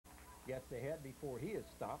gets ahead before he is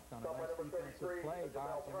stopped on a nice defensive play by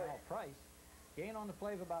Jamal Price. Gain on the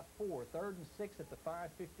play of about 4, 3rd and 6 at the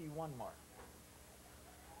 5:51 mark.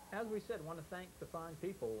 As we said, I want to thank the fine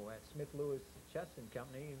people at Smith Lewis Chess and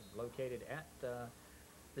Company, located at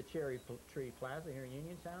the Cherry Tree Plaza here in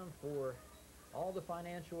Uniontown, for all the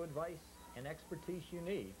financial advice and expertise you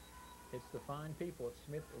need. It's the fine people at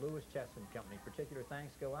Smith Lewis Chess and Company. Particular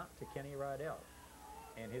thanks go out to Kenny Riddell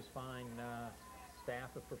and his fine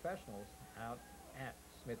staff of professionals out at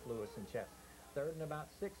Smith Lewis and Chess. 3rd and about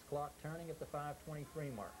 6, clock turning at the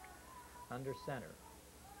 5:23 mark. Under center,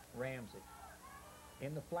 Ramsey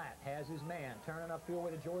in the flat, has his man, turning upfield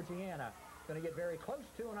with a Georgiana. Going to get very close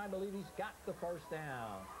to, and I believe he's got the first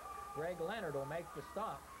down. Greg Leonard will make the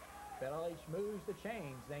stop. But LH moves the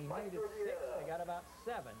chains. They needed 6. They got about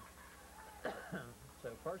 7. So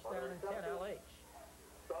first down and 10, LH.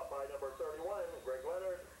 Stop by number 31, Greg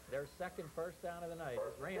Leonard. Their second first down of the night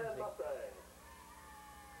is Ramsey.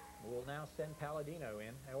 We'll now send Palladino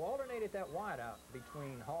in. They'll alternate at that wide out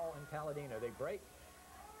between Hall and Palladino. They break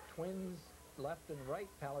twins left and right.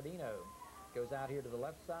 Palladino goes out here to the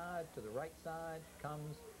left side. To the right side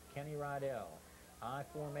comes Kenny Riddell. I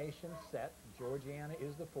formation set. Georgiana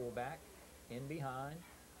is the fullback. In behind.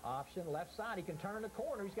 Option left side. He can turn the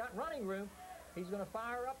corner. He's got running room. He's going to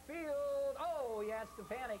fire upfield. Oh, he has to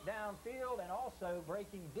panic downfield, and also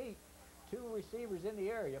breaking deep. 2 receivers in the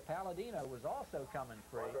area. Palladino was also coming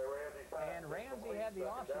free. And Ramsey had the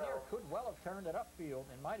option there. Could well have turned it upfield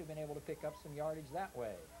and might have been able to pick up some yardage that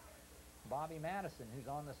way. Bobby Madison, who's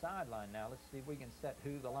on the sideline now. Let's see if we can set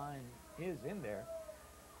who the line is in there.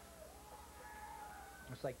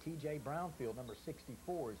 Looks like T.J. Brownfield, number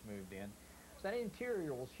 64, has moved in. So that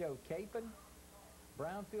interior will show Capon,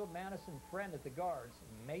 Brownfield, Madison, Friend at the guards,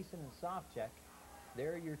 Mason and Sofcheck.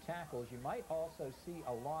 There are your tackles. You might also see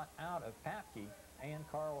a lot out of Papke and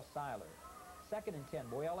Carl Seiler. 2nd and 10.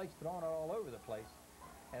 Boy, LA's throwing it all over the place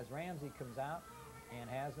as Ramsey comes out and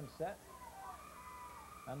has them set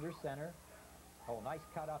under center. Oh, nice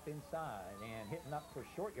cut up inside, and hitting up for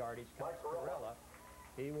short yardage comes Corella.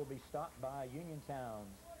 He will be stopped by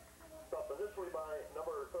Uniontown's. Stopped initially by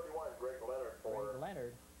number 31, Greg Leonard, for Greg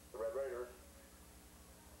Leonard. The Red Raiders.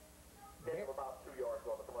 Gave him about 2 yards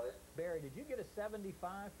on the play. Barry, did you get a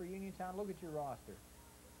 75 for Uniontown? Look at your roster.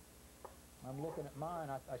 I'm looking at mine.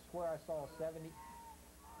 I swear I saw a 70.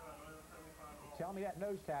 Tell me that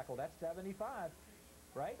nose tackle. That's 75,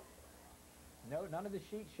 right? No, none of the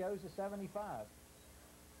sheet shows a 75.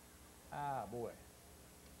 Ah, boy.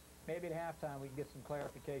 Maybe at halftime we can get some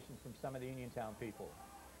clarification from some of the Uniontown people.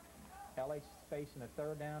 LH is facing a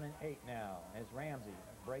 3rd down and 8 now as Ramsey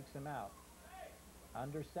breaks him out.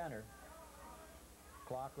 Under center.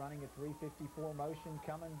 Clock running at 3:54. Motion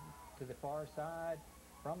coming to the far side.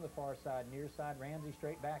 From the far side, near side. Ramsey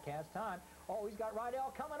straight back, has time. Oh, he's got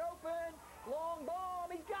Riddell coming open. Long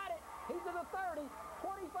bomb. He's got it. He's to the 30.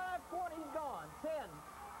 25-20. He's gone. 10,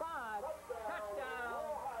 5. Touchdown.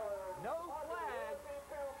 No flag.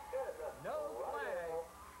 No flag.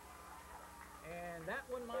 And that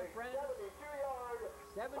one, my friend,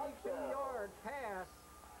 72-yard pass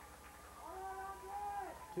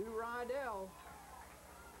to Riddell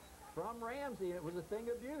from Ramsey. It was a thing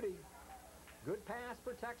of beauty. Good pass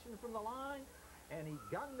protection from the line, and he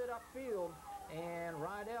gunned it upfield, and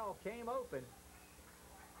Riddell came open,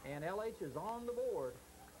 and LH is on the board.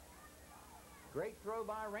 Great throw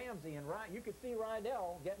by Ramsey, and you could see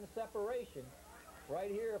Riddell getting the separation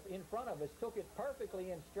right here in front of us. Took it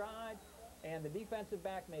perfectly in stride, and the defensive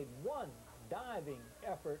back made one diving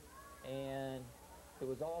effort, and it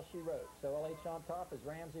was all she wrote. So LH on top as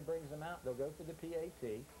Ramsey brings them out. They'll go for the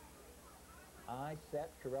PAT. I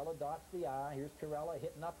set. Corella dots the I. Here's Corella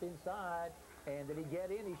hitting up inside. And did he get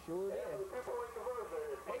in? He sure did. 8-0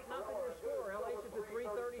 your score. LH at the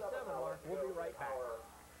 3:37 mark. We'll be right back.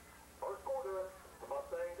 First quarter, the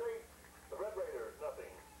Mustangs 8, the Red Raiders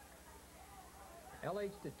nothing.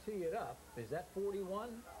 LH to tee it up. Is that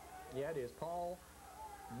 41? Yeah, it is. Paul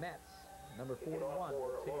Metz, number 41,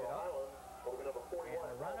 will tee it up. And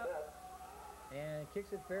a run up. And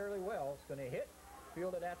kicks it fairly well. It's going to hit.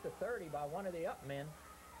 Fielded at the 30 by one of the up men,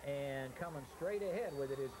 and coming straight ahead with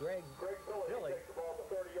it is Greg Billy. Takes the ball to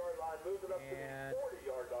the 30-yard line, moves it up and to the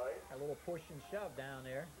 40-yard line. A little push and shove down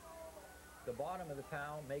there. The bottom of the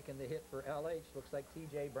towel making the hit for LH looks like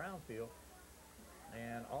T.J. Brownfield.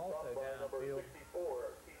 And also downfield,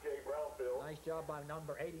 T.J. Brownfield. Nice job by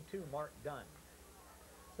number 82, Mark Dunn.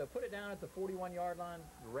 So put it down at the 41-yard line.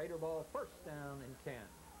 Raider ball, first down and 10.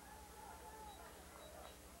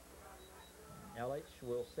 LH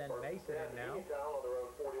will send Mason in now. Uniontown on their own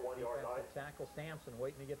 41-yard line. Defensive tackle Sampson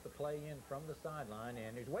waiting to get the play in from the sideline,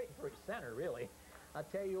 and he's waiting for his center, really. I'll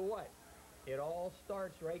tell you what, it all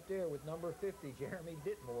starts right there with number 50, Jeremy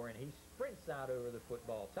Ditmore, and he sprints out over the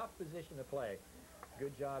football. Tough position to play.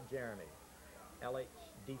 Good job, Jeremy. LH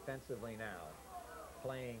defensively now,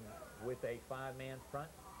 playing with a 5-man front.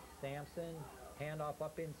 Sampson, handoff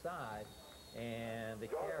up inside, and the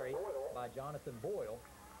carry by Jonathan Boyle,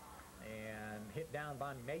 and hit down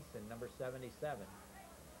by Mason, number 77.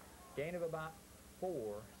 Gain of about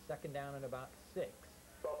 4, second down and about 6.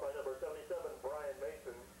 Stop by number 77, Brian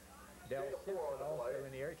Mason. Dell Simpson also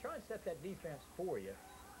in the area. Try and set that defense for you.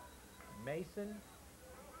 Mason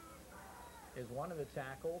is one of the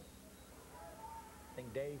tackles. I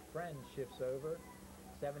think Dave Friend shifts over.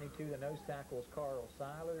 72, the nose tackle is Carl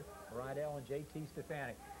Seiler, Riddell, and J.T.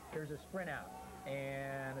 Stefanik. Here's a sprint out.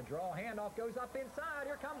 And a draw handoff goes up inside.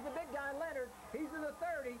 Here comes the big guy, Leonard. He's to the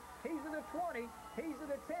 30. He's to the 20. He's to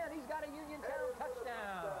the 10. He's got a Uniontown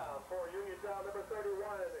touchdown. For Uniontown, number 31,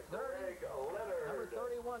 Greg Leonard. Number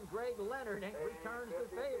 31, Greg Leonard, and returns the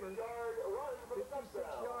favor.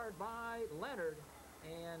 56-yard by Leonard.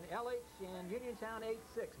 And LH and Uniontown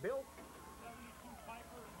 8-6. Bill? 72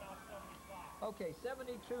 Piper is now 75. Okay,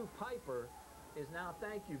 72 Piper is now,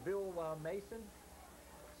 thank you, Bill Mason.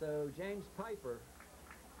 So James Piper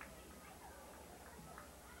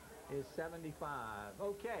is 75.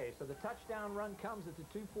 Okay, so the touchdown run comes at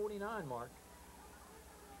the 2:49 mark.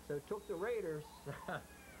 So it took the Raiders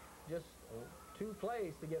just 2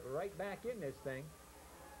 plays to get right back in this thing.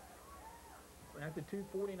 At the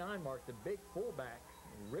 2:49 mark, the big fullback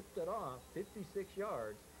ripped it off, 56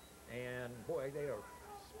 yards. And boy, they are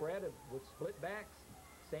spread with split backs.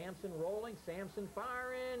 Sampson rolling, Sampson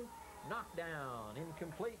firing. Knockdown,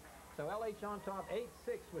 incomplete. So LH on top,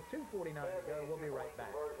 8-6 with 2:49 to go. We'll be right back.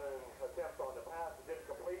 Attempt on the pass is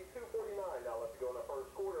incomplete. 2:49 now left to go in the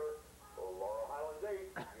first quarter. Laurel Highlands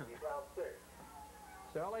 8, Uniontown 6.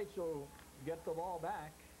 So LH will get the ball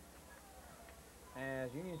back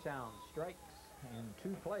as Uniontown strikes in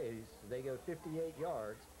 2 plays. They go 58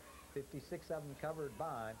 yards. 56 of them covered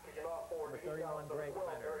by number 31, Greg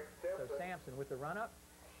Leonard. So Sampson with the run-up.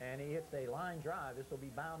 And he hits a line drive. This will be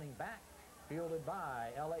bounding back, fielded by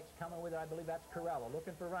LH coming with it. I believe that's Corella,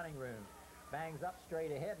 looking for running room. Bangs up straight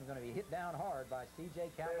ahead and going to be hit down hard by C.J.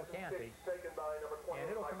 Cavalcanti. And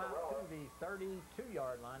it'll come out to the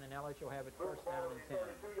 32-yard line, and LH will have it first down and 10.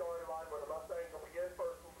 32-yard line where the Mustangs will begin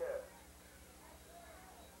first and 10.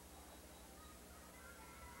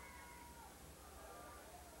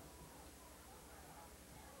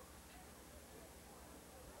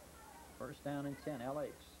 First down and 10,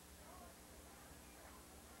 LH.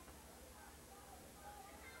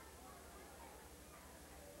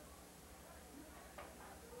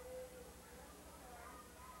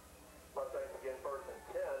 Mustangs begin first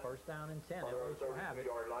and 10. First down and 10, LH will have it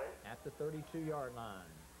at the 32-yard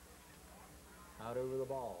line. Out over the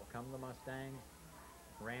ball, come the Mustangs.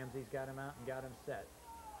 Ramsey's got him out and got him set.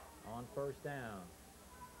 On first down.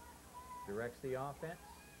 Directs the offense.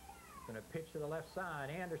 Going to pitch to the left side.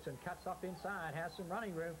 Anderson cuts up inside, has some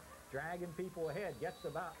running room, dragging people ahead, gets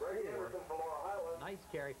about 4. Nice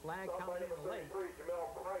carry. Flag coming in late.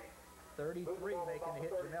 33 making the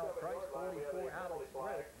hit Jamel Price, 44 Alex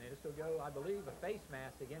Throat. And this will go, I believe, a face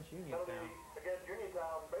mask against Uniontown. Against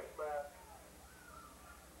Uniontown, face mask.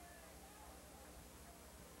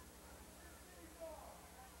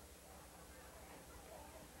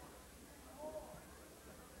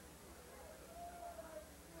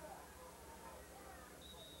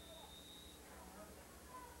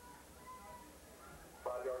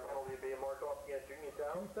 Being marked off against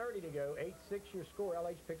Uniontown. 2:30 to go, 8-6 your score.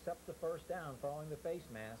 LH picks up the first down following the face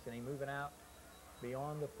mask, and he moving out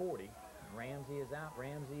beyond the 40. Ramsey is out.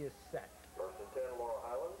 Ramsey is set. First and 10, Laurel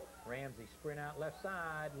Highlands. Ramsey sprint out left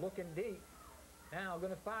side, looking deep. Now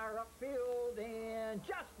going to fire upfield, and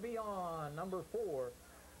just beyond number 4,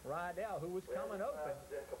 Riddell, who was coming open.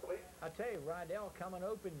 I tell you, Riddell coming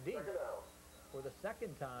open deep for the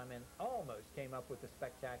second time and almost came up with a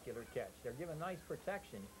spectacular catch. They're giving nice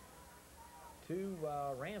protection to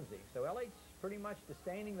Ramsey. So LH pretty much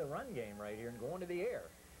sustaining the run game right here and going to the air.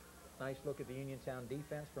 Nice look at the Uniontown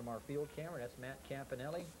defense from our field camera. That's Matt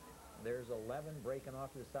Campanelli. There's 11 breaking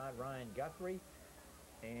off to the side, Ryan Guthrie.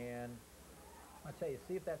 And I tell you,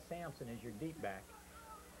 see if that Sampson is your deep back.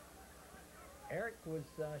 Eric was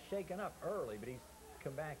shaken up early, but he's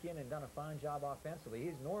come back in and done a fine job offensively.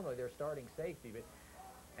 He's normally their starting safety,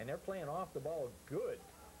 and they're playing off the ball good.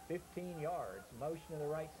 15 yards, motion to the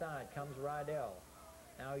right side, comes Riddell.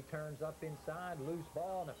 Now he turns up inside, loose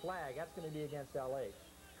ball and a flag. That's going to be against LH.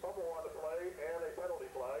 Fumble on the play and a penalty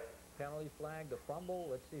flag. Penalty flag, the fumble.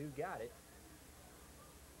 Let's see who got it.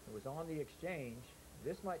 It was on the exchange.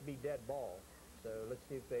 This might be dead ball. So let's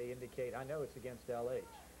see if they indicate. I know it's against LH.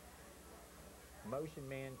 Motion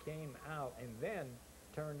man came out and then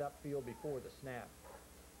turned upfield before the snap.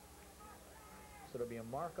 So it'll be a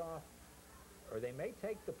mark-off, or they may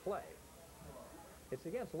take the play. It's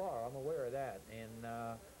against Laura, I'm aware of that. And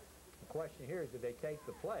the question here is, did they take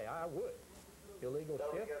the play? I would. Illegal That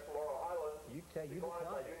was shift. against Laurel Highlands. You Declined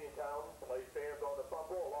by decline it. Uniontown. Play stands on the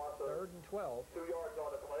fumble. A loss of 3rd and 12. 2 yards on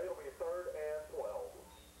the play. It'll be 3rd and 12.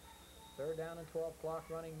 3rd down and 12, clock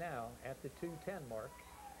running now at the 2:10 mark.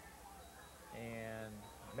 And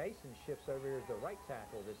Mason shifts over here as the right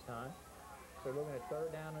tackle this time. So looking at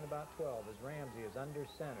 3rd down and about 12 as Ramsey is under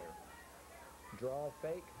center. Draw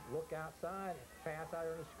fake, look outside, pass out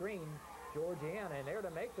on the screen. Georgiana, and there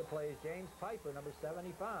to make the play is James Piper, number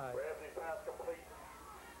 75. Ramsey pass complete.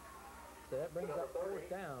 So that brings up 4th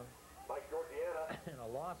down. Mike Georgiana. And a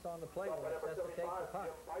loss on the play will Number necessitate 75, the punt.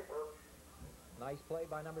 Jim Piper. Nice play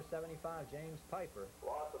by number 75, James Piper.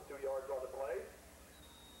 Loss of 2 yards on the play.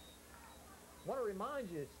 Want to remind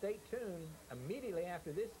you, stay tuned. Immediately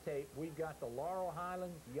after this tape, we've got the Laurel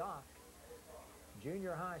Highlands Yock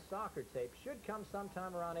junior high soccer tape. Should come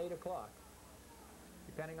sometime around 8 o'clock,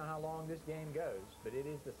 depending on how long this game goes. But it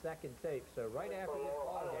is the second tape. So right after this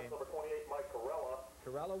ball game, Number 28, Mike Corella.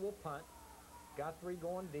 Corella will punt. Guthrie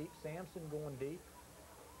going deep. Sampson going deep.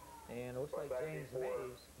 And it looks like James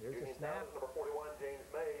Mays. There's a snap. Number 41, James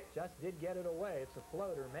Mays. Just did get it away. It's a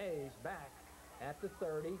floater. Mays back at the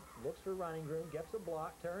 30. Looks for running room. Gets a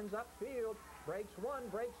block. Turns upfield. Breaks 1.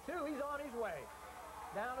 Breaks 2. He's on his way.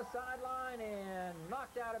 Down the sideline and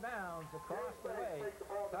knocked out of bounds across the way.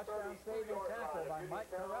 Touchdown saving tackle by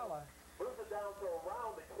Mike Corella. Moves it down to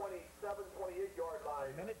around the 27, 28-yard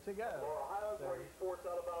line. A minute to go. Laurel Highlands, So where he's forced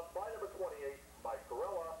out of bounds by number 28, Mike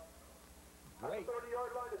Corella. great At the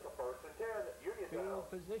 30-yard line, it's a 1st and 10, Uniontown. field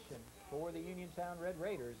position for the Uniontown Red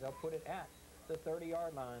Raiders. They'll put it at the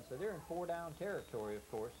 30-yard line. So they're in 4-down territory, of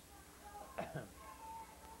course.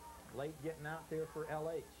 Late getting out there for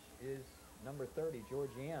LH is number 30,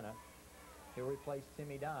 Georgiana. He'll replace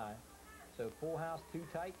Timmy Dye. So full house, 2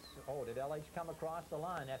 tights. Oh, did LH come across the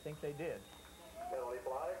line? I think they did. Penalty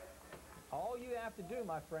flag. All you have to do,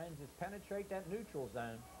 my friends, is penetrate that neutral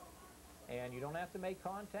zone. And you don't have to make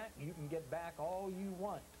contact. You can get back all you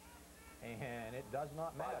want. And it does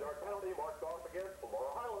not matter. 5-yard penalty marked off against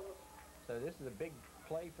Laurel Highlands. So this is a big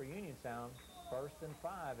play for Uniontown. 1st and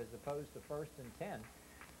 5 as opposed to 1st and 10.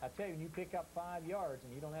 I tell you, when you pick up 5 yards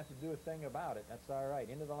and you don't have to do a thing about it, that's all right.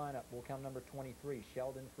 Into the lineup will come number 23,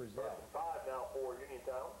 Sheldon Frizzell. 1st and 5 now for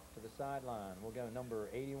Uniontown. To the sideline, we'll go number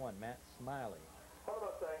 81, Matt Smiley. Hunter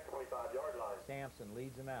Mustang, 25-yard line. Sampson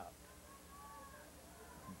leads him out.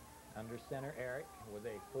 Under center, Eric with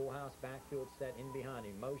a full house backfield set in behind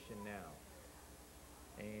him. Motion now.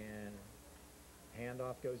 And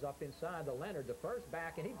handoff goes up inside to Leonard, the first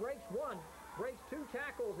back, and he breaks 1. Breaks 2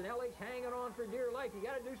 tackles, and LH hanging on for dear life. You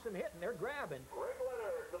got to do some hitting. They're grabbing. Greg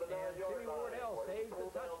Leonard to the 9-yard line. Riddell saves the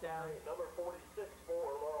touchdown. Number 46 for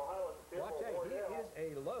Laurel Highlands. Watch out, he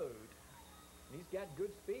is a load. He's got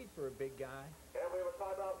good speed for a big guy. And we have a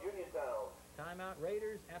timeout, Uniontown. Timeout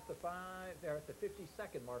Raiders at the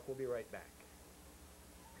 52nd mark. We'll be right back.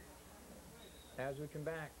 As we come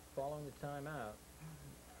back, following the timeout,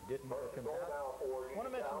 didn't work him out. I want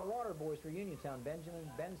to mention the water boys for Uniontown, Ben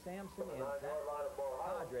Sampson and Zach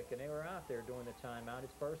Podrick, and they were out there doing the timeout.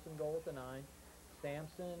 It's 1st and goal at the 9.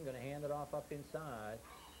 Sampson going to hand it off up inside,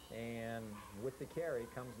 and with the carry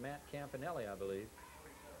comes Matt Campanelli, I believe.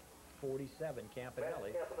 47, Campanelli.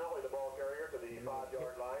 Matt Campanelli, the ball carrier, to the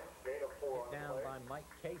 5-yard line. Gain of 4 on the down play. by Mike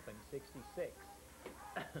Capon, 66.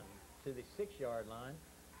 To the 6-yard line,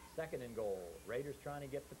 2nd and goal. Raiders trying to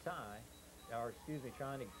get the tie. Or excuse me,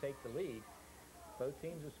 trying to take the lead. Both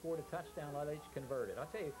teams have scored a touchdown. LH converted. I'll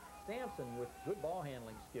tell you, Sampson with good ball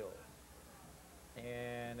handling skills.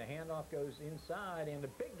 And the handoff goes inside, and the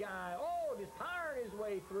big guy, oh, just powering his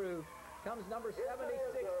way through. Comes number 76,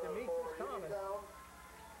 Demetrius Thomas.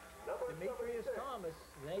 Demetrius Thomas.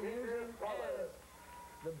 They use him as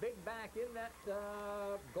the big back in that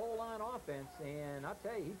goal line offense, and I'll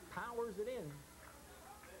tell you, he powers it in.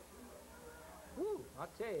 Woo!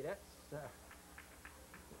 I'll tell you, that's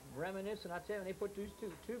reminiscent. I tell you, when they put these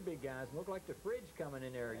two big guys, look like the fridge coming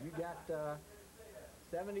in there. You got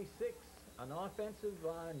 76, an offensive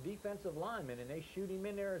and defensive lineman, and they shoot him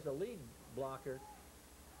in there as a lead blocker.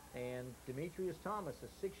 And Demetrius Thomas,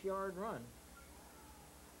 a 6-yard run.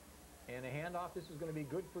 And a handoff. This is going to be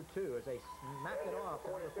good for 2 as they smack it off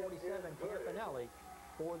to number 47, Campanelli,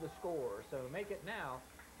 for the score. So make it now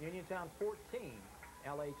Uniontown 14,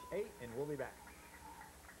 LH 8, and we'll be back.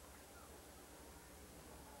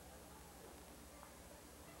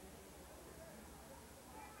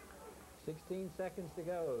 16 seconds to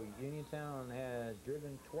go. Uniontown has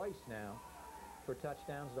driven twice now for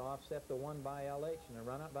touchdowns to offset the one by LH, and a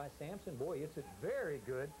run up by Sampson. Boy, it's very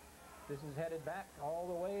good. This is headed back all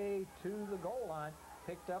the way to the goal line.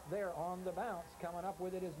 Picked up there on the bounce. Coming up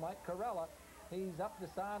with it is Mike Corella. He's up the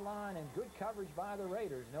sideline, and good coverage by the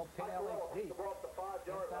Raiders. And they'll pin LH deep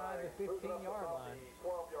inside the 15-yard line.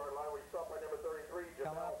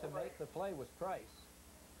 Coming up to make the play was Price.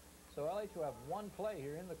 So LH will have one play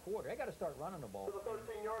here in the quarter. They got to start running the ball. To the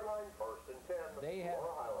 13-yard line, 1st and 10. They have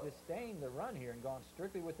disdained the run here and gone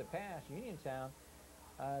strictly with the pass. Uniontown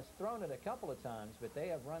has thrown it a couple of times, but they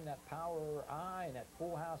have run that power I and that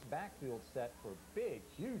full house backfield set for big,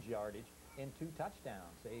 huge yardage in 2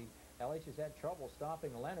 touchdowns. LH has had trouble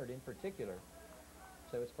stopping Leonard in particular.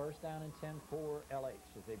 So it's 1st down and 10 for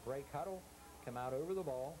LH. As they break huddle, come out over the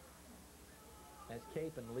ball, as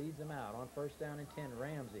Capon leads them out on 1st down and 10.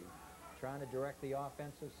 Ramsey trying to direct the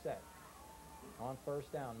offensive set. On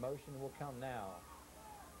 1st down, motion will come now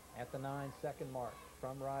at the 9-second mark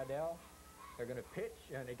from Riddell. They're going to pitch,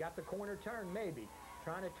 and they got the corner turn maybe.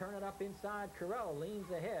 Trying to turn it up inside. Corella leans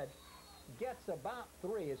ahead. Gets about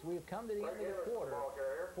 3 as we've come to the end of the quarter.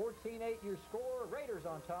 14-8 your score. Raiders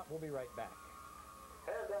on top. We'll be right back.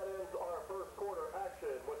 And that ends our 1st quarter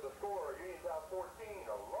action with the score. Uniontown 14,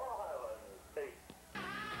 Laurel Highlands 8.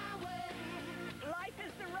 Life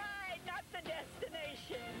is the ride, not the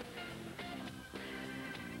destination.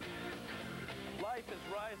 Life is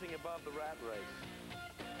rising above the rat race.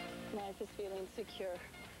 Life is feeling secure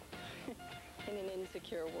in an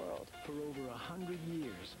insecure world. For over 100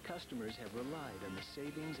 years, customers have relied on the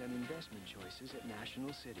savings and investment choices at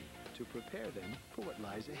National City to prepare them for what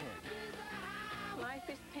lies ahead. Life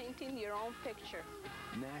is painting your own picture.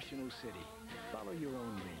 National City. Follow your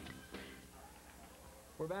own lead.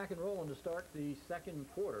 We're back and rolling to start the 2nd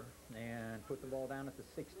quarter and put the ball down at the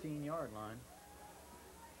 16-yard line.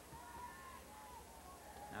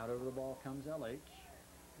 Out over the ball comes LH.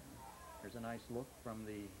 There's a nice look from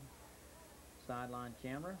the sideline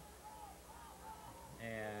camera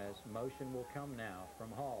as motion will come now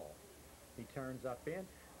from Hall. He turns up in,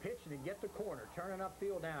 pitching to get the corner, turning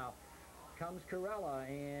upfield now. Comes Corella,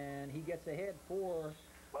 and he gets ahead for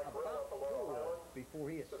about 4 before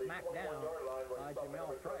he is smacked down by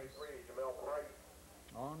Jamel Price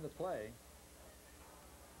on the play.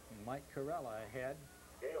 And Mike Corella ahead.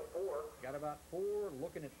 Got about 4,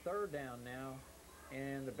 looking at 3rd down now,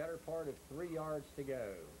 and the better part of 3 yards to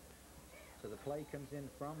go. So the play comes in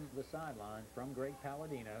from the sideline from Greg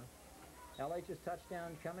Palladino. LH's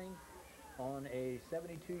touchdown coming on a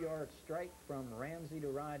 72-yard strike from Ramsey to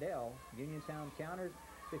Riddell. Uniontown counters,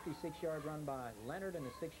 56-yard run by Leonard and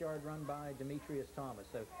a 6-yard run by Demetrius Thomas.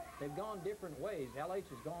 So they've gone different ways. LH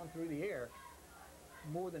has gone through the air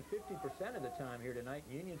more than 50% of the time here tonight.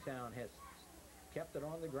 Uniontown has kept it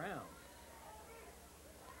on the ground.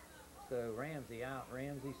 So Ramsey out,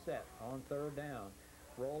 Ramsey set on 3rd down.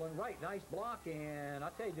 Rolling right, nice block, and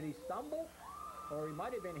I'll tell you, did he stumble? Or he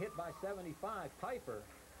might have been hit by 75. Piper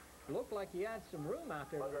looked like he had some room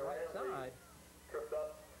out there on the right side.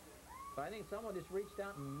 But I think someone just reached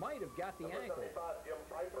out and might have got the ankle.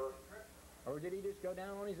 Or did he just go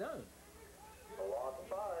down on his own?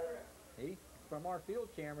 He, from our field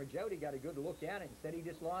camera, Jody got a good look at it and said he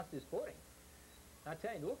just lost his footing. I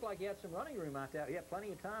tell you, it looked like he had some running room out there. He had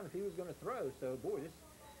plenty of time if he was going to throw. So, boy, this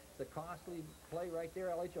is a costly play right there.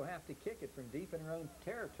 LH will have to kick it from deep in their own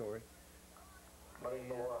territory. Number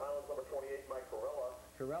 28, Mike Corella.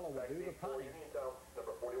 Corella will do the punting.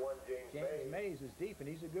 Number 41, James Mays is deep, and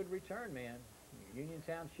he's a good return man.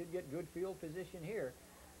 Uniontown should get good field position here.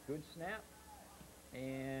 Good snap.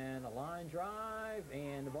 And a line drive,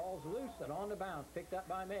 and the ball's loose and on the bounce. Picked up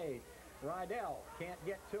by Mays. Riddell can't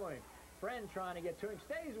get to him. Friend trying to get to him,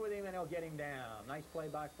 stays with him, and he'll get him down. Nice play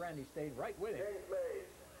by Friend. He stayed right with him.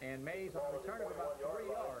 And Mays on a return of about 3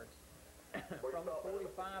 yards from the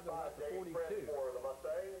 45 to about the 42.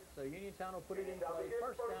 So Uniontown will put it in play.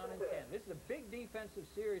 1st down and 10. This is a big defensive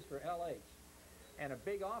series for LH and a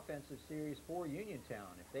big offensive series for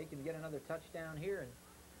Uniontown. If they can get another touchdown here and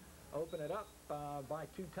open it up by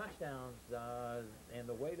 2 touchdowns, and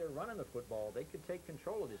the way they're running the football, they could take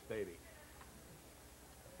control of this baby.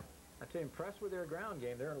 I'm impressed with their ground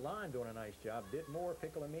game. Their line doing a nice job. Ditmore,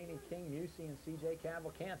 Piccolomini, King, Musey, and C.J.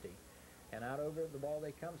 Cavalcanti. And out over the ball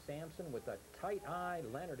they come. Sampson with a tight eye.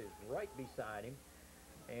 Leonard is right beside him.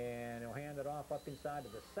 And he'll hand it off up inside to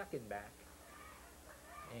the 2nd back.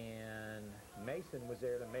 And Mason was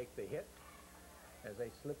there to make the hit. as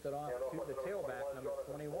they slipped it off to the tailback, number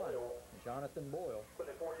 21, Jonathan Boyle.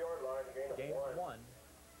 54-yard line, Gain of 1.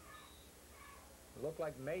 It looked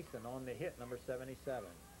like Mason on the hit, number 77.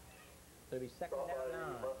 So it'll be second down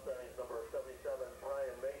 9. Mustangs, number 77,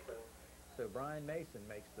 Brian Mason. So Brian Mason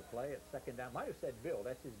makes the play at second down. Might have said Bill,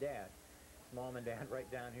 that's his dad. His mom and dad right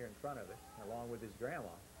down here in front of us, along with his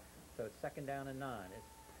grandma. So it's second down and 9.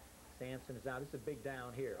 Sampson is out. It's a big down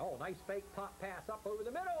here. Oh, nice fake pop pass up over the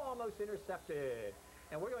middle, almost intercepted.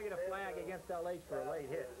 And we're going to get a flag against LH for a late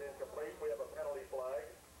hit. Is incomplete. We have a penalty flag.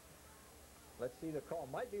 Let's see the call.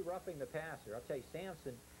 Might be roughing the passer. I'll tell you,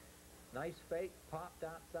 Sampson, nice fake, popped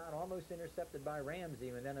outside, almost intercepted by Ramsey,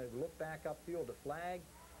 and then a look back upfield to flag,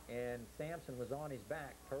 and Sampson was on his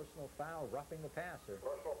back. Personal foul, roughing the passer.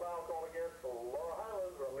 Personal foul called against Laura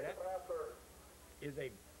Highlands, roughing the passer. Is a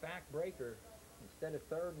backbreaker. Instead of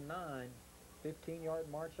 3rd and 9, 15-yard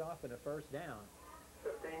march off and a first down.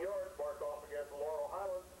 15 yards, march off against Laurel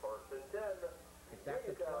Highlands, 1st and 10. It's at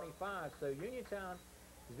the 25. So Uniontown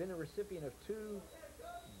has been the recipient of 2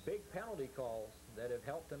 big penalty calls that have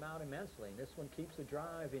helped them out immensely. And this one keeps the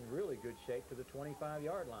drive in really good shape to the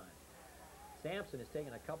 25-yard line. Sampson has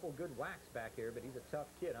taken a couple good whacks back here, but he's a tough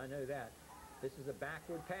kid. I know that. This is a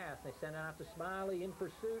backward pass. They send it out to Smiley in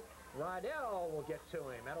pursuit. Riddell will get to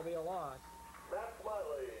him. That'll be a loss. Matt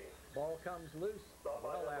Smiley. Ball comes loose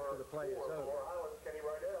well after the play is over. Kenny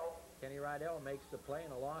Riddell. Kenny Riddell makes the play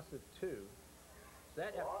and a loss of 2. So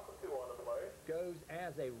that Loss of 2 on the play. goes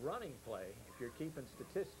as a running play. If you're keeping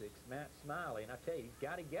statistics, Matt Smiley, and I tell you, he's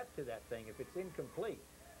got to get to that thing. If it's incomplete,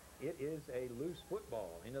 it is a loose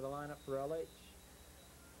football. Into the lineup for LH.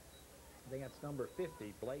 I think that's number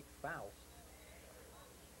 50, Blake Faust.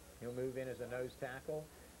 He'll move in as a nose tackle.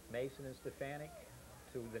 Mason and Stefanik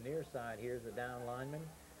to the near side. Here's the down lineman,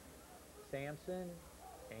 Sampson,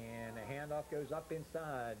 and the handoff goes up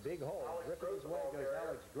inside. Big hole. Ripping his way goes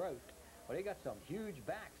Alex Grote. Well, they got some huge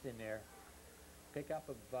backs in there. Pickup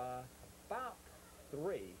of about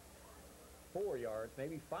 3, 4 yards,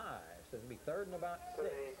 maybe 5. So it'll be 3rd and about 6.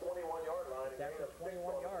 21-yard line. It's at the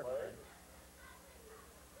 21-yard line.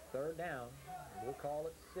 3rd down. We'll call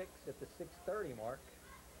it 6 at the 6:30 mark.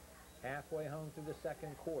 Halfway home through the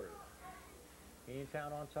 2nd quarter.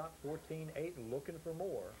 Uniontown on top, 14-8, looking for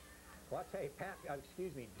more. Well, I'll tell you,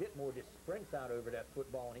 Ditmore just sprints out over that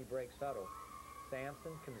football, and he breaks huddle.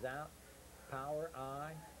 Sampson comes out, power,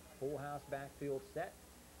 eye, full house backfield set,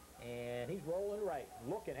 and he's rolling right.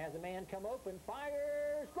 Looking, has a man come open,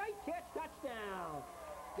 fires, great catch, touchdown.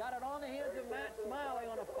 Got it on the hands of Matt Smiley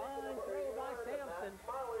on a fine throw by Sampson.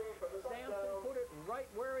 Sampson put it right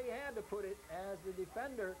where he had to put it as the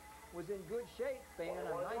defender was in good shape, and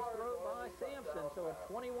a nice throw by Sampson. So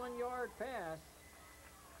a 21-yard pass.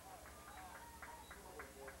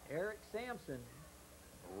 Eric Sampson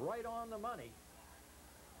right on the money.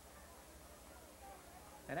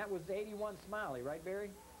 And that was 81 Smiley, right,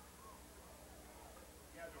 Barry?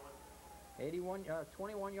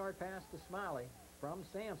 21-yard pass to Smiley from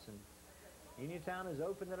Sampson. Uniontown has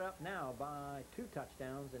opened it up now by 2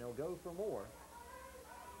 touchdowns, and he'll go for more.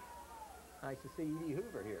 Nice to see Edie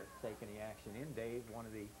Hoover here taking the action in. Dave, one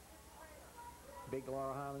of the big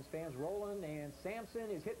Laurel Highlands fans, rolling, and Sampson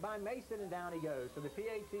is hit by Mason, and down he goes. So the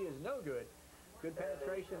PAT is no good. Good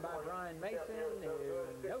penetration by Brian Mason, and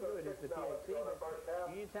no good is the PAT, but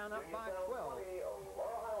Uniontown up by 12.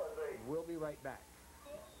 We'll be right back.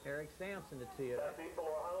 Eric Sampson to tee it up.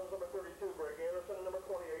 Number 32, Greg Anderson, and number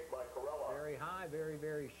 28, Mike Corella. Very high, very,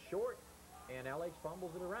 very short. And LH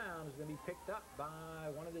fumbles it around. It's going to be picked up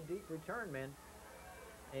by one of the deep return men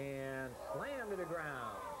and slammed to the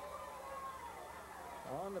ground.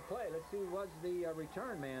 On the play, let's see who was the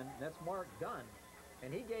return man. That's Mark Dunn.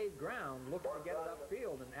 And he gave ground, looking to get it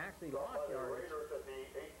upfield, and actually lost yardage. At the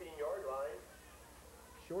 18-yard line.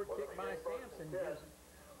 Short kick by Sampson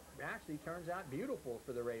actually turns out beautiful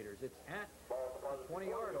for the Raiders. It's at the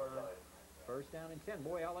 20-yard line. First down and 10.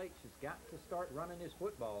 Boy, LH has got to start running his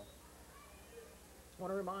football. I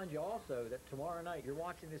want to remind you also that tomorrow night, you're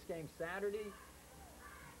watching this game Saturday,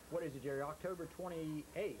 what is it, Jerry, October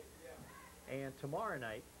 28th. And tomorrow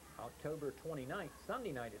night, October 29th,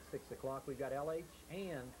 Sunday night at 6 o'clock, we've got LH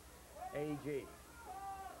and AG.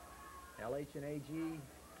 LH and AG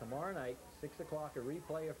tomorrow night, 6 o'clock, a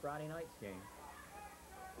replay of Friday night's game.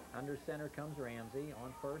 Under center comes Ramsey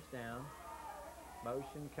on first down.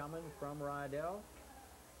 Motion coming from Riddell.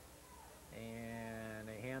 And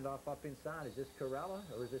a handoff up inside. Is this Corella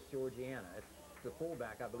or is this Georgiana? It's the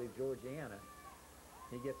fullback, I believe, Georgiana.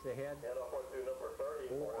 He gets ahead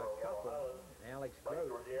for a couple. Alex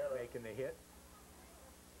Grote making the hit,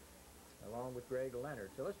 along with Greg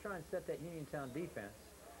Leonard. So let's try and set that Uniontown defense.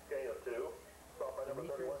 Gain of 2. Stop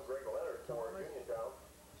number 31, Greg Leonard for Thomas, Uniontown.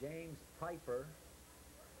 James Piper,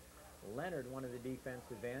 Leonard, one of the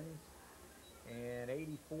defensive ends, and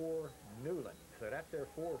 84, Newland. So that's their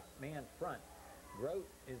four-man front. Grote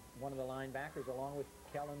is one of the linebackers along with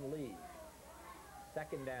Kellen Lee.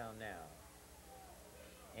 Second down now.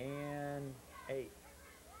 And 8.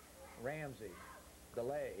 Ramsey.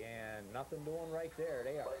 Delay, and nothing doing right there.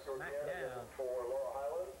 They are smacked down. For Laurel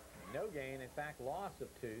Highlands. No gain. In fact, loss of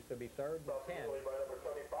 2, so it'll be 3rd and 10. By number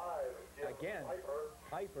 75, Again,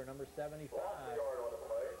 Piper, number 75. Lost a yard on the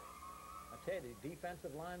play. I tell you, the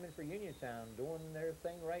defensive linemen for Uniontown doing their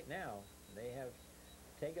thing right now. They have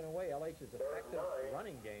taken away LH's effective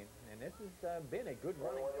running game, and this has been a good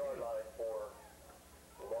running game. Line for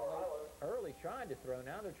Laurel Highlands. Early tried to throw.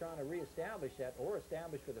 Now they're trying to reestablish that, or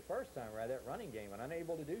establish for the first time, rather, that running game, and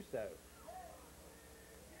unable to do so.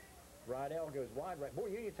 Riddell goes wide right. Boy,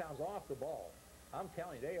 Uniontown's off the ball. I'm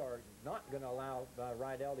telling you, they are not going to allow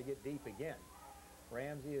Riddell to get deep again.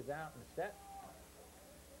 Ramsey is out and set.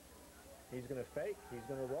 He's going to fake. He's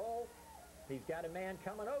going to roll. He's got a man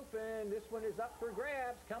coming open. This one is up for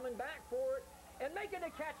grabs. Coming back for it. And making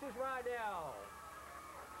the catch is Riddell.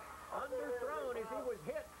 Underthrown as he was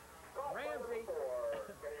hit. Ramsey.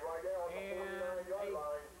 And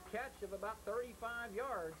a catch of about 35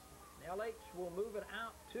 yards. LH will move it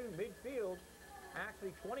out to midfield.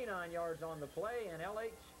 Actually 29 yards on the play, and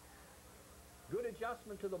LH, good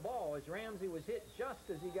adjustment to the ball as Ramsey was hit just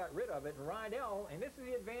as he got rid of it. And Riddell, and this is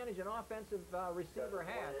the advantage an offensive receiver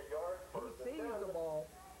has. He sees the ball.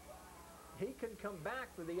 He can come back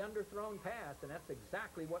for the underthrown pass, and that's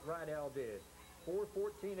exactly what Riddell did.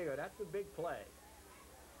 4:14 to go. That's a big play.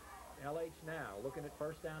 LH now looking at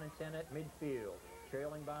 1st down and 10 at midfield,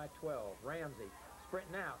 trailing by 12. Ramsey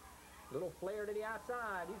sprinting out. Little flare to the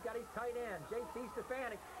outside. He's got his tight end, J.T.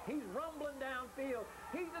 Stefanik. He's rumbling downfield.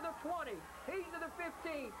 He's to the 20. He's to the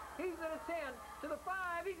 15. He's to the 10. To the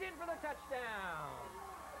 5. He's in for the touchdown.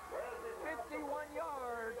 51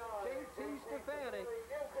 yards, J.T. Stefanik.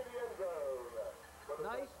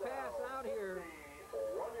 Nice pass out here. 1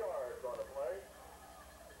 yard on the play.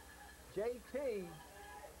 J.T.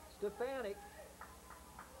 Stefanik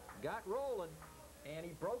got rolling. And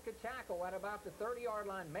he broke a tackle at about the 30-yard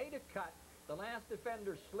line, made a cut. The last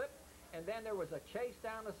defender slipped, and then there was a chase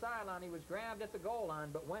down the sideline. He was grabbed at the goal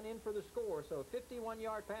line, but went in for the score. So a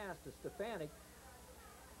 51-yard pass to Stefanik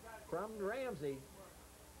from Ramsey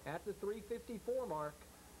at the 3:54 mark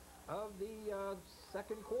of the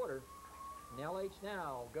second quarter. And LH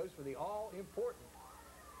now goes for the all-important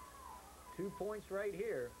 2 points right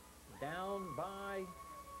here. Down by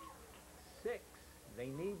 6. They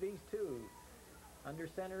need these 2. Under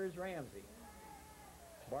center is Ramsey.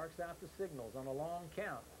 Barks out the signals on a long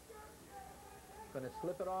count. Going to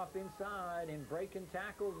slip it off inside, and breaking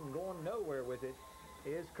tackles and going nowhere with it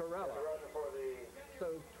is Corella.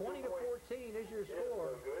 So 20 to 14 is your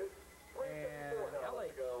score. And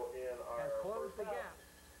LH has closed the gap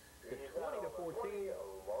to 20 to 14.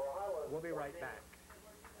 We'll be right back.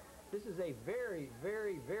 This is a very,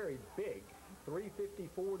 very, very big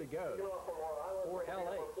 3:54 to go for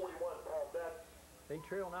LH. They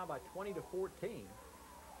trail now by 20 to 14,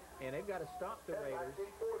 and they've got to stop the Raiders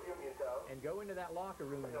and go into that locker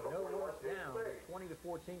room and no worse down than 20 to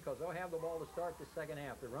 14, because they'll have the ball to start the second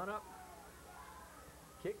half. The run up,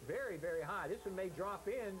 kick very, very high. This one may drop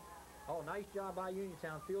in. Oh, nice job by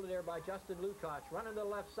Uniontown, fielded there by Justin Lukacs, running to the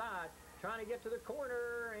left side, trying to get to the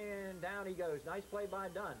corner, and down he goes. Nice play by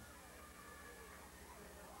Dunn.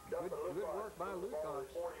 Good work by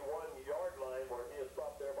Lukacs. 41-yard line where he is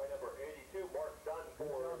stopped there by number 82, Mark Dunn.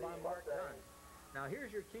 Good job by Mark Dunn. Now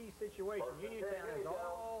here's your key situation. Uniontown has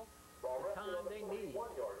all the time they need.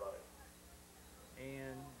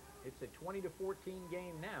 And it's a 20 to 14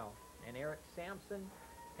 game now. And Eric Sampson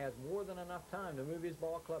has more than enough time to move his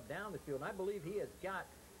ball club down the field. And I believe he has got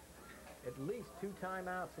at least 2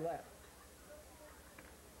 timeouts left.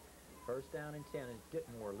 1st down and 10, and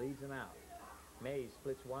Ditmore leads him out. Mays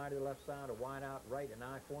splits wide to the left side, a wide out right, an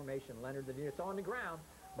I formation. Leonard the near. It's on the ground.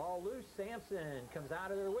 Ball loose. Sampson comes out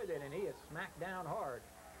of there with it, and he is smacked down hard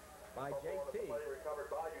by J.T. Recovered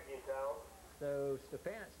by Uniontown. So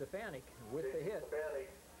Stefanik with the hit. Stefanik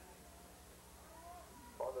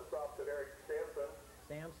on the stop to Eric Sampson.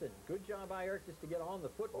 Sampson, good job by Eric just to get on the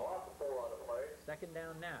football. Lost 4 on the play. 2nd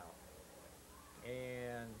down now.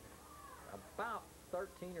 And about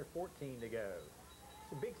 13 or 14 to go.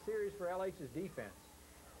 It's a big series for LH's defense.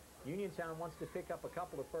 Uniontown wants to pick up a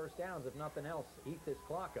couple of 1st downs, if nothing else, eat this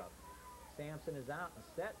clock up. Sampson is out and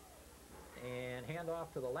set, And handoff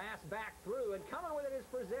to the last back through, and coming with it is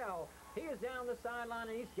Frizzell. He is down the sideline,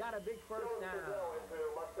 and he's got a big first down.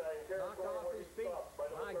 Knocked off his feet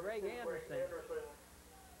by Greg Anderson.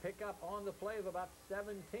 Pick up on the play of about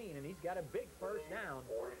 17, and he's got a big first down.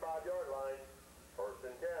 45-yard line, first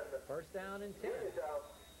and 10. First down and 10.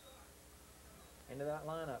 Into that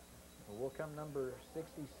lineup will come number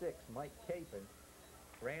 66, Mike Capon.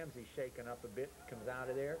 Ramsey shaken up a bit, comes out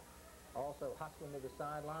of there. Also hustling to the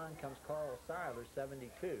sideline comes Carl Seiler,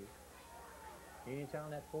 72.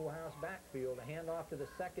 Uniontown, that full house backfield. A handoff to the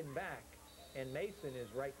second back, and Mason is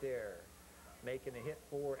right there making a hit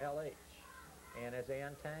for LH. And as they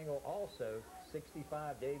untangle also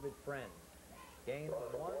 65, David Friend. Gain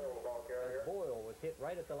of 1 as Boyle was hit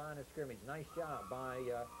right at the line of scrimmage. Nice job by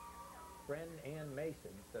Friend and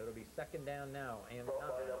Mason. So it'll be second down now. And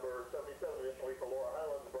number 77 initially for Laura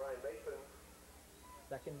Highlands, Brian Mason.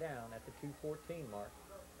 Second down at the 2:14 mark.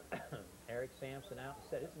 Eric Sampson out and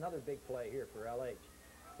set. It's another big play here for LH.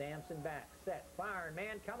 Sampson back, set, firing,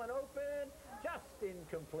 man coming open, just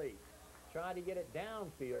incomplete. Tried to get it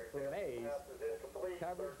downfield for Mays.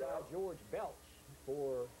 Covered by George Belch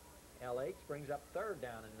for LH. Brings up third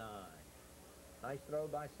down and 9. Nice throw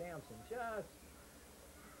by Sampson. Just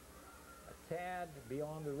a tad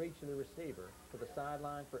beyond the reach of the receiver. To the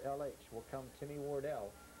sideline for LH will come Timmy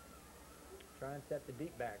Wardell. Try and set the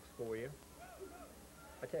deep backs for you.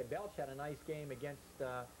 I tell you, Belch had a nice game against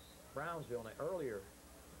Brownsville in an earlier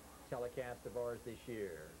telecast of ours this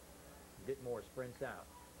year. Ditmore sprints out.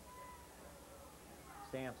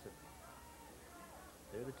 Sampson.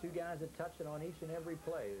 They're the two guys that touch it on each and every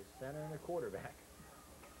play, the center and the quarterback.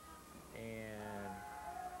 And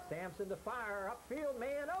Sampson to fire, upfield,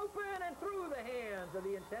 man open, and through the hands of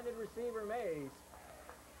the intended receiver, Mays.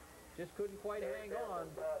 Just couldn't quite hang on.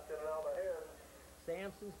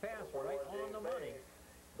 Sampson's pass right on the money.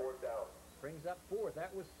 Fourth down. Brings up fourth.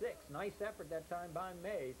 That was 6. Nice effort that time by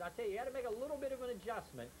Mays. I tell you, he had to make a little bit of an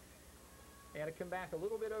adjustment. He had to come back a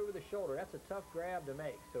little bit over the shoulder. That's a tough grab to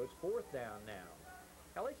make. So it's fourth down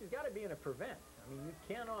now. LH has got to be in a prevent. I mean, you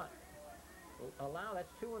cannot allow.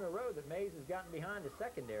 That's 2 in a row that Mays has gotten behind the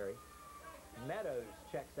secondary. Meadows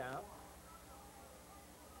checks out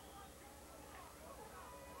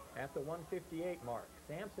at the 158 mark.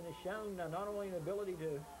 Sampson has shown not only an ability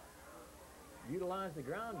to utilize the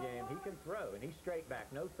ground game, he can throw, and he's straight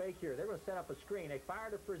back. No fake here. They're going to set up a screen. They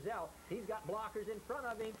fire to Frizzell. He's got blockers in front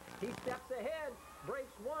of him. He steps ahead,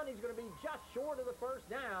 breaks one. He's going to be just short of the first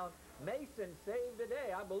down. Mason saved the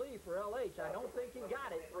day, I believe, for LH. I don't think he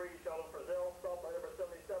got it.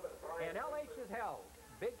 And LH is held.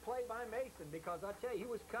 Big play by Mason, because I tell you, he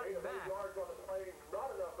was cutting back. Wow,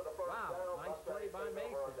 nice play by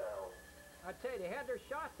Mason. I tell you, they had their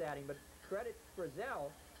shots at him, but credit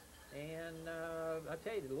Frizzell. And I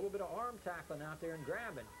tell you, a little bit of arm tackling out there and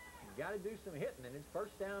grabbing. You got to do some hitting, and it's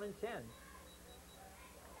first down and 10.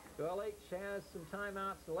 So LH has some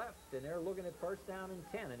timeouts left, and they're looking at first down and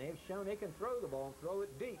 10, and they've shown they can throw the ball and throw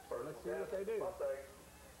it deep. So let's see what they do.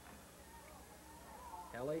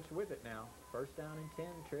 LH with it now. First down and 10,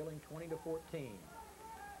 trailing 20-14.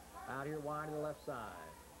 Out here wide to the left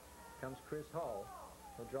side comes Chris Hall.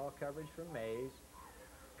 He'll draw coverage from Mays.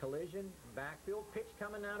 Collision, backfield, pitch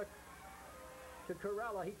coming out to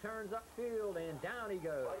Corella. He turns upfield, and down he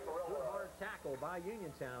goes. Good hard tackle by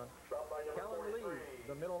Uniontown. Kellen Lee,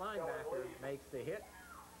 the middle linebacker, makes the hit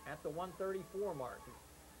at the 134 mark.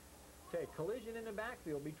 Okay, collision in the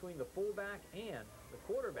backfield between the fullback and the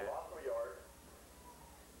quarterback.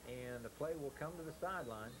 And the play will come to the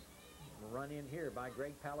sideline. Run in here by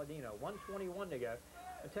Greg Palladino. 1:21 to go.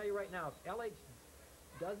 I'll tell you right now, if LH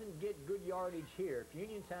doesn't get good yardage here, if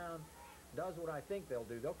Uniontown does what I think they'll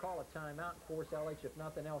do, they'll call a timeout and force LH, if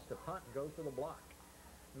nothing else, to punt and go for the block.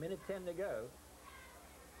 Minute 10 to go.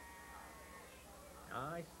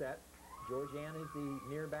 Eye set. Georgianne is the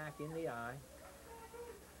near back in the eye.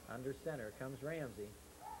 Under center comes Ramsey.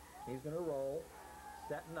 He's going to roll.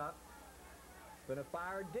 Setting up. Going to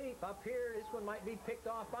fire deep up here. This one might be picked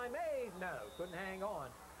off by Mays. No, couldn't hang on.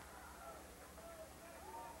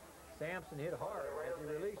 Sampson hit hard as he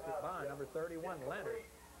released it by number 31, Leonard.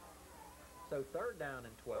 So third down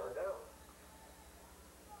and 12.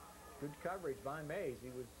 Good coverage by Mays. He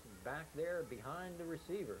was back there behind the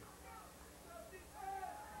receiver.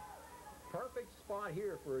 Perfect spot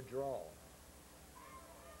here for a draw.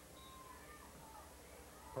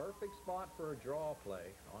 Perfect spot for a draw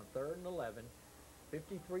play on 3rd and 11.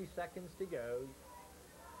 53 seconds to go.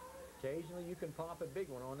 Occasionally you can pop a big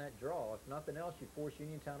one on that draw. If nothing else, you force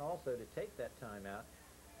Uniontown also to take that timeout,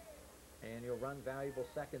 and you'll run valuable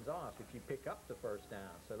seconds off if you pick up the first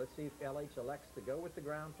down. So let's see if LH elects to go with the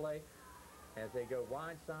ground play as they go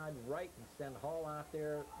wide side right and send Hall out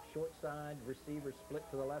there. Short side, receiver split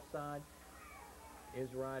to the left side is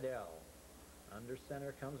Riddell. Under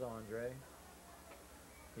center comes Andre.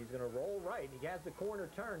 He's going to roll right. He has the corner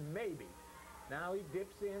turn, maybe. Now he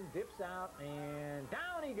dips in, dips out, and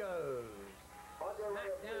down he goes.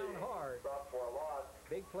 Smacked down hard. Stop for a loss.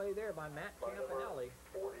 Big play there by Matt Campanelli.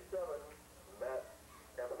 47, Matt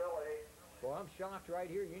Campanelli. Well, I'm shocked right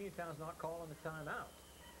here. Uniontown's not calling the timeout.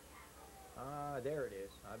 There it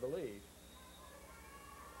is, I believe.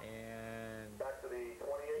 And back to the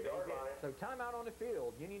 28-yard line. So timeout on the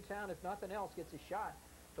field. Uniontown, if nothing else, gets a shot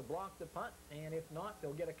to block the punt, and if not,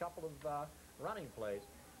 they'll get a couple of running plays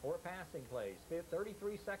or passing plays.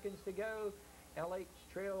 33 seconds to go. LH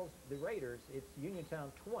trails the Raiders. It's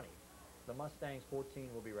Uniontown 20. The Mustangs 14.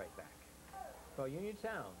 We'll be right back. Well,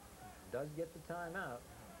 Uniontown does get the timeout.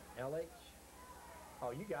 LH.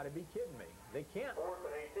 Oh, you got to be kidding me. They can't. 4th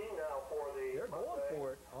and 18 now for the They're going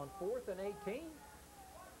for it on 4th and 18.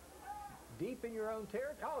 Deep in your own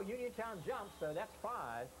territory. Oh, Uniontown jumps, so that's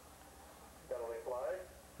 5. Penalty flag.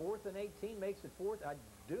 4th and 18 makes it 4th. I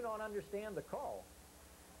do not understand the call.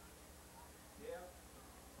 Yeah.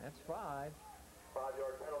 That's 5.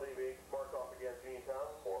 5-yard penalty being marked off against Uniontown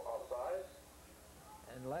for offside.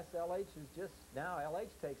 Unless LH is just, now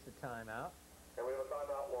LH takes the timeout. And we have a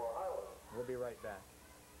timeout, Laurel Highlands. We'll be right back.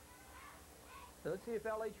 So let's see if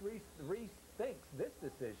LH rethinks this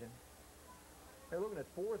decision. They're looking at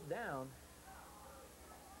 4th down.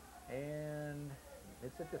 And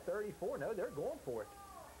it's at the 34. No, they're going for it.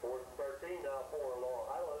 4th and 13 now for Laurel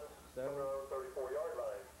Highlands. So coming on the 34-yard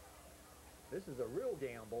line. This is a real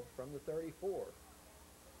gamble from the 34.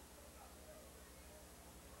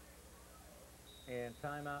 And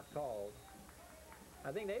timeout called.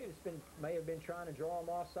 I think they may have been trying to draw them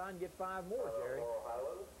offside and get 5 more, Jerry. Laurel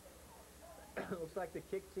Highlands. Looks like the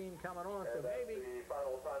kick team coming on, and so maybe the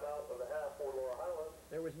final timeout of the half for Laurel Highlands.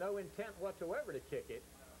 There was no intent whatsoever to kick it.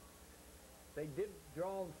 They did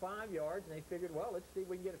draw them 5 yards, and they figured, well, let's see if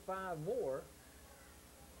we can get 5 more.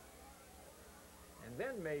 And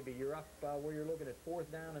then maybe you're up where you're looking at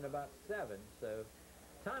 4th down and about 7. So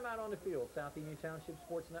timeout on the field. South Union Township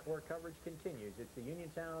Sports Network coverage continues. It's the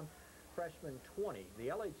Uniontown freshman 20, the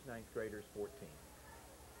LH 9th graders 14.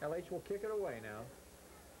 LH will kick it away now.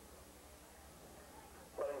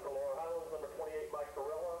 Punting for Laurel Highlands, number 28, Mike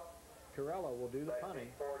Corella. Corella will do the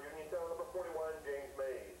punting. For Uniontown, number 41, James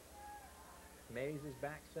Mays. Mays is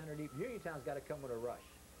back center deep. Uniontown's got to come with a rush.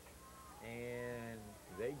 And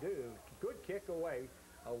they do. Good kick away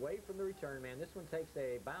from the return man. This one takes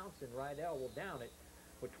a bounce, and Riddell will down it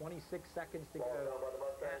with 26 seconds to go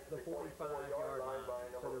at the 45-yard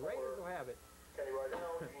line. So the Raiders will have it.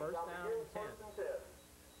 First down and 10.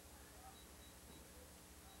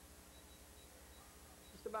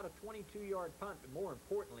 Just about a 22-yard punt, but more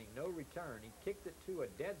importantly, no return. He kicked it to a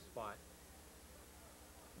dead spot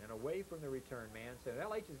and away from the return man. So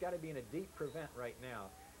LH has got to be in a deep prevent right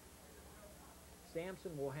now.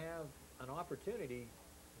 Sampson will have an opportunity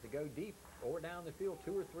to go deep or down the field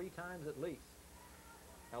 2 or 3 times at least.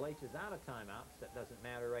 LH is out of timeouts. That doesn't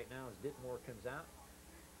matter right now as Ditmore comes out.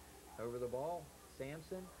 Over the ball,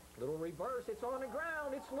 Sampson, little reverse. It's on the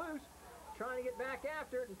ground. It's loose. Trying to get back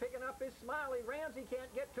after it and picking up his Smiley. Ramsey can't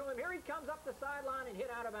get to him. Here he comes up the sideline and hit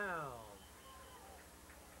out of bounds.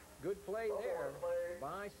 Good play there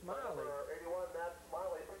by Smiley. 81, Matt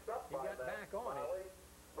Smiley picked up he got back on it.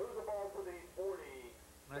 Moves the ball to the 40.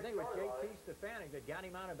 I think it was J.T. Stefanik that got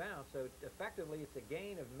him out of bounds, so effectively it's a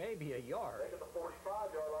gain of maybe a yard. Take it to the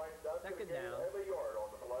 45-yard line. Second down. Every yard on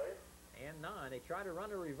the play. And 9. They tried to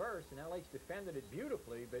run a reverse, and LH defended it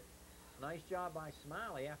beautifully, but nice job by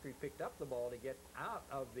Smiley after he picked up the ball to get out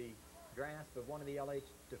of the grasp of one of the LH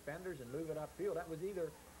defenders and move it upfield. That was either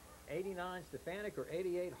 89 Stefanik or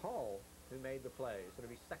 88 Hall who made the play. So it'll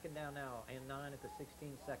be second down now and 9 at the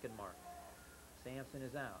 16-second mark. Sampson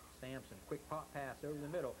is out. Sampson, quick pop pass over the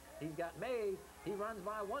middle. He's got Mays. He runs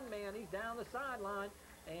by one man. He's down the sideline.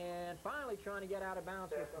 And finally trying to get out of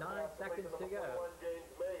bounds with 9 seconds to go.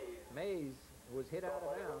 Mays was hit out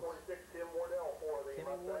of bounds.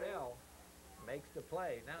 Timmy Wardell makes the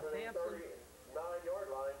play. Now Sampson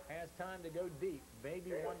has time to go deep,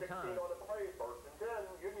 maybe one time.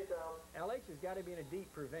 LH has got to be in a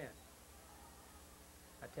deep prevent.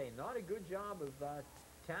 I tell you, not a good job of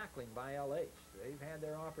tackling by LH. They've had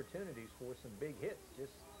their opportunities for some big hits.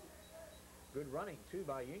 Just good running, too,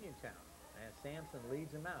 by Uniontown. As Sampson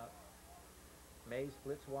leads him out. Mays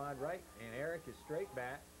splits wide right, and Eric is straight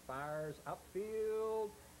back, fires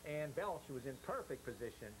upfield, and Belch was in perfect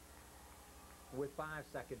position with 5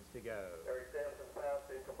 seconds to go. Eric Sampson's pass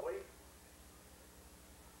incomplete.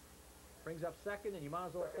 Brings up second, and you might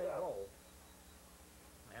as well say roll.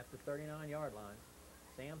 At the 39-yard line.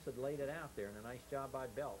 Sampson laid it out there, and a nice job by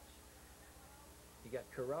Belch. You got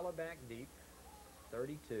Corella back deep,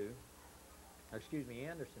 32. Or excuse me,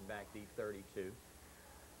 Anderson back deep, 32.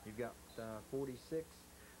 You've got 46,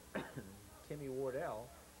 Timmy Wardell.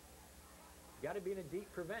 You got to be in a deep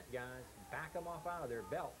prevent, guys. Back them off out of there.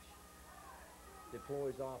 Belch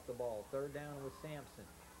deploys off the ball. Third down with Sampson.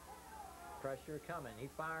 Pressure coming. He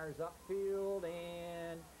fires upfield,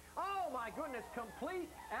 and oh my goodness, complete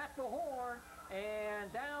at the horn,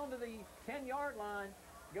 and down to the 10-yard line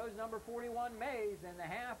goes number 41, Mays, and the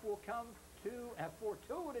half will come to a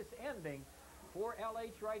fortuitous ending for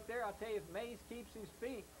LH right there. I'll tell you, if Mays keeps his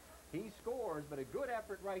feet, he scores, but a good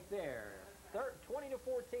effort right there.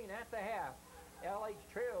 20-14 at the half. LH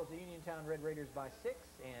trails the Uniontown Red Raiders by 6,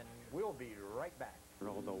 and we'll be right back.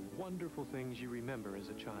 All the wonderful things you remember as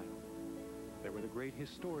a child. There were the great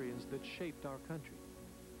historians that shaped our country,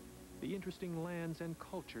 the interesting lands and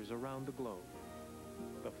cultures around the globe,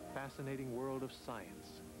 the fascinating world of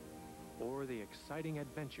science, or the exciting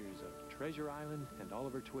adventures of Treasure Island and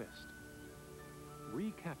Oliver Twist.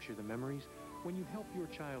 Recapture the memories when you help your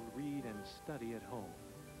child read and study at home.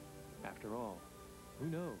 After all, who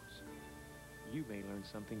knows? You may learn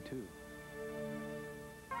something too.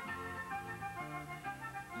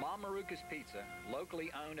 Mom Maruka's Pizza, locally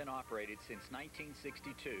owned and operated since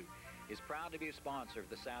 1962, is proud to be a sponsor of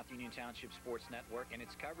the South Union Township Sports Network and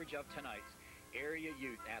its coverage of tonight's Area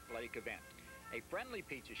Youth Athletic event. A friendly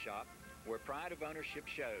pizza shop where pride of ownership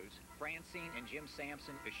shows, Francine and Jim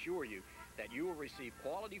Sampson assure you that you will receive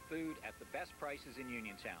quality food at the best prices in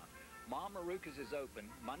Uniontown. Mom Maruka's is open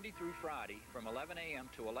Monday through Friday from 11 a.m.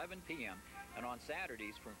 to 11 p.m. and on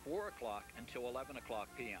Saturdays from 4 o'clock until 11 o'clock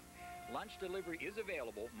p.m. Lunch delivery is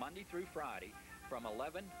available Monday through Friday from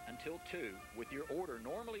 11 until 2 with your order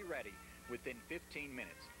normally ready within 15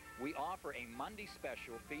 minutes. We offer a Monday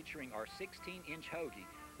special featuring our 16-inch hoagie,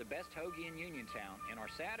 the best hoagie in Uniontown, and our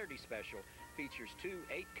Saturday special features 2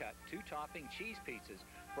 8-cut, 2-topping cheese pizzas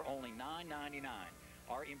for only $9.99.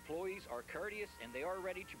 Our employees are courteous and they are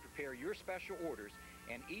ready to prepare your special orders,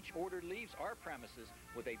 and each order leaves our premises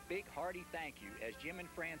with a big hearty thank you, as Jim and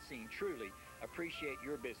Francine truly appreciate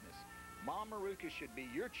your business. Mom Maruka should be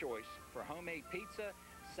your choice for homemade pizza,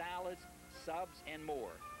 salads, subs, and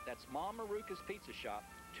more. That's Mom Maruka's Pizza Shop,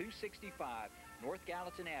 265 North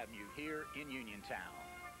Gallatin Avenue here in Uniontown.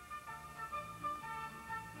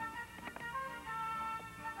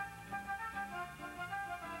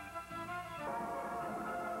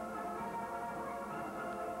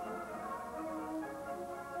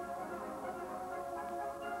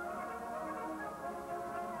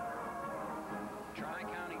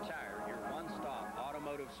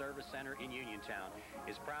 Service Center in Uniontown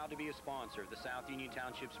is proud to be a sponsor of the South Union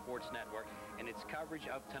Township Sports Network and its coverage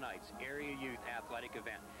of tonight's Area Youth Athletic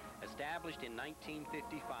event. Established in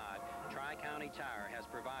 1955, Tri-County Tire has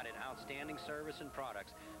provided outstanding service and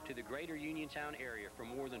products to the greater Uniontown area for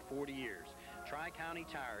more than 40 years. Tri-County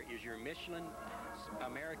Tire is your Michelin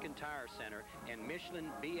American Tire Center, and Michelin,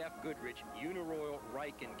 BF Goodrich, Uniroyal,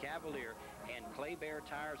 Riken, Cavalier, and Clay Bear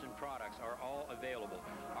tires and products are all available.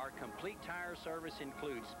 Our complete tire service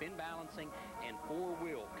includes spin balancing and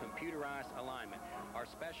 4-wheel computerized alignment. Our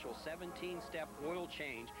special 17-step oil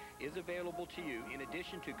change is available to you in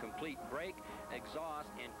addition to complete brake, exhaust,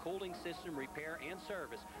 and cooling system repair and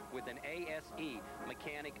service with an ASE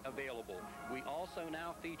mechanic available. We also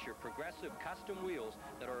now feature progressive custom wheels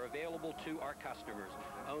that are available to our customers.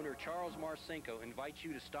 Owner Charles Marcinko invites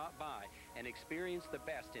you to stop by and experience the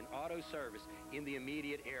best in auto service in the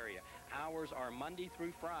immediate area. Hours are Monday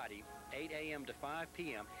through Friday, 8 a.m. to 5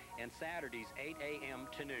 p.m. and Saturdays, 8 a.m.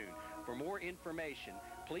 to noon. For more information,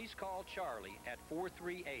 please call Charlie at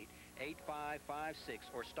 438-8556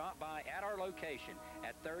 or stop by at our location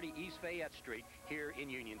at 30 East Fayette Street here in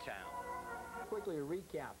Uniontown. Quickly, a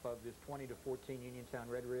recap of this 20-14 Uniontown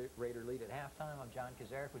Red Raider lead at halftime. I'm John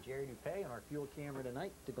Kazarick with Jerry Dupay on our field camera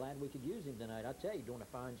tonight. Glad we could use him tonight. I tell you, doing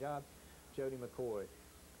a fine job, Jody McCoy.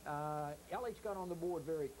 LH got on the board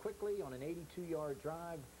very quickly on an 82-yard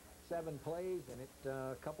drive, 7 plays, and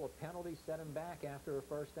a couple of penalties set him back after a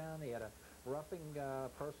first down. They had a roughing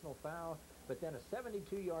personal foul, but then a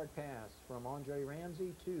 72-yard pass from Andre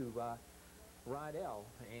Ramsey to Riddell,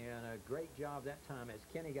 and a great job that time as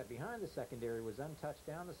Kenny got behind the secondary, was untouched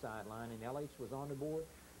down the sideline, and LH was on the board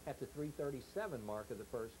at the 3:37 mark of the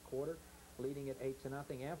first quarter, leading it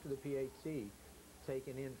 8-0 after the PAT,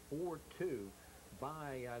 taken in 4-2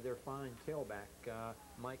 by their fine tailback,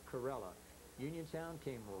 Mike Corella. Uniontown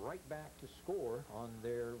came right back to score on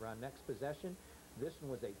their next possession. This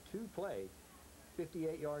one was a 2-play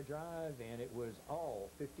 58-yard drive, and it was all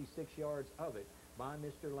 56 yards of it by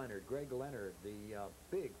Mr. Leonard. Greg Leonard, the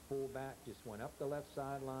big fullback, just went up the left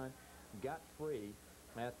sideline, got free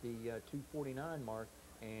at the 249 mark,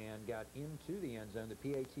 and got into the end zone. The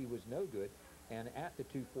PAT was no good, and at the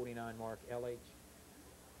 249 mark, LH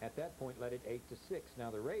at that point led it 8-6.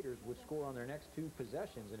 Now the Raiders would score on their next two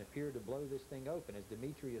possessions and appeared to blow this thing open as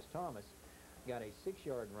Demetrius Thomas got a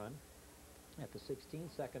 6-yard run at the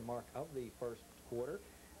 16-second mark of the first quarter.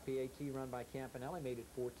 PAT run by Campanelli made it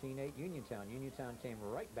 14-8 Uniontown. Uniontown came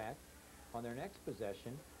right back on their next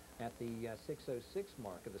possession at the 6:06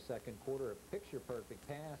 mark of the second quarter. A picture-perfect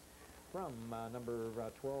pass from number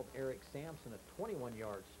 12, Eric Sampson, a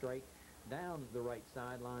 21-yard straight down the right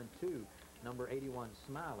sideline to number 81,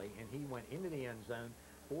 Smiley, and he went into the end zone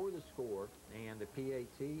for the score, and the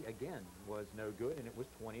PAT, again, was no good, and it was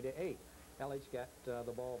 20-8. LH got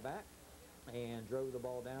the ball back and drove the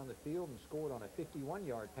ball down the field and scored on a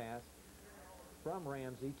 51-yard pass from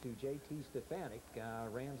Ramsey to J.T. Stefanik.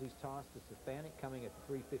 Ramsey's toss to Stefanik coming at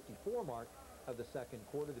the 3:54 mark of the second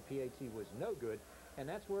quarter. The PAT was no good, and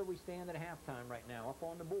that's where we stand at halftime right now. Up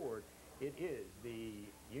on the board, it is the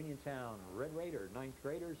Uniontown Red Raider 9th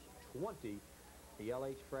graders 20, the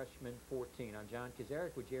LH freshmen 14. I'm John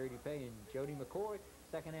Kazarek with Jerry Dupay and Jody McCoy.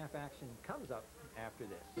 Second half action comes up after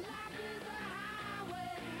this.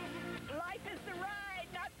 Life is the ride,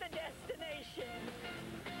 not the destination.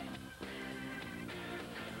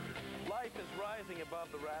 Life is rising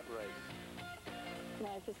above the rat race.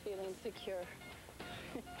 Life is feeling secure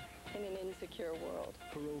in an insecure world.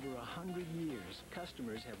 For over 100 years,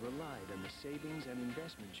 customers have relied on the savings and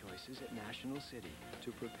investment choices at National City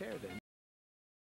to prepare them